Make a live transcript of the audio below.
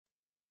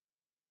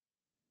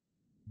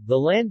The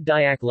Land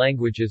Dayak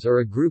languages are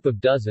a group of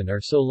dozen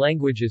or so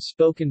languages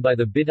spoken by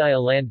the Bidaya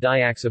Land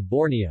Dayaks of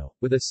Borneo,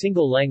 with a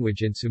single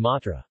language in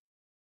Sumatra.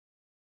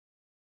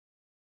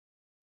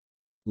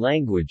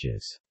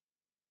 Languages.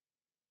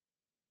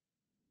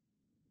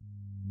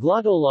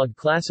 Glottolog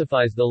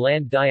classifies the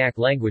Land Dayak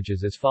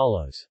languages as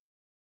follows.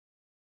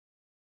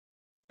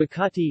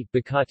 Bakati,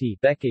 Bakati,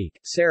 Bekik,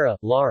 Sara,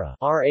 Lara,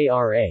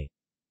 Rara.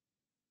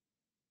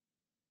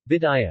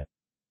 Bidaya.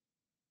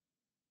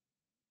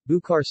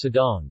 Bukar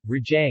Sedang,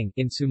 Rajang,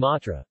 in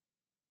Sumatra.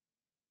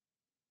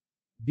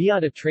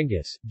 Biata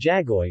Tringus,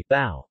 Jagoy,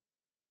 Bao.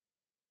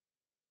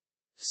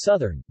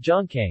 Southern,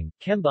 Jongkang,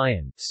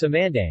 Kembayan,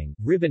 Samandang,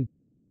 Ribbon.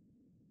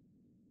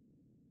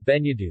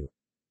 Benyadu.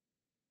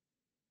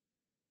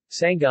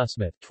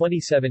 Sangasmith,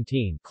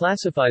 2017,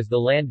 classifies the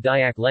Land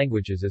Dayak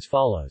languages as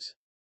follows.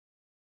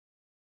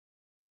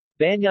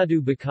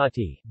 Banyadu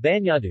Bakati,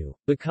 Banyadu,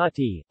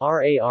 Bakati,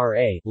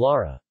 Rara,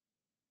 Lara.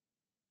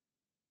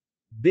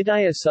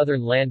 Bidaya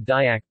Southern Land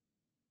Dayak.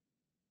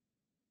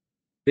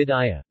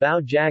 Bidaya,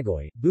 Bao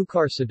Jagoy,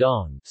 Bukar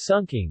Sedang,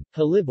 Sungking,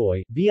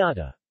 Haliboy,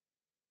 Biata.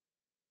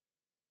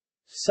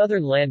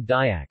 Southern Land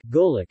Dayak,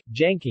 Golok,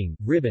 Jangking,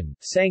 Ribbon,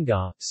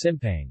 Sangha,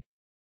 Simpang.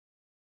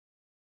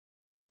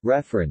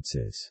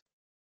 References.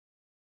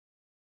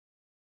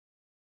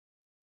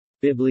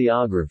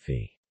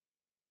 Bibliography.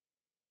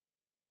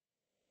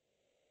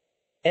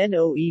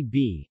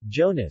 Noeb,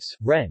 Jonas,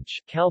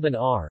 Wrench, Calvin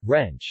R.,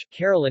 Wrench,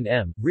 Carolyn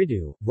M.,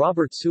 Ridu,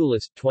 Robert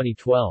Sulis,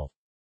 2012.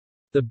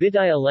 The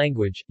Bidaya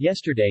Language,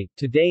 Yesterday,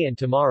 Today and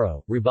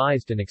Tomorrow,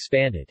 Revised and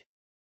Expanded.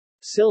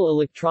 SIL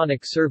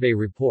Electronic Survey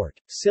Report.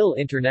 SIL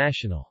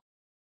International.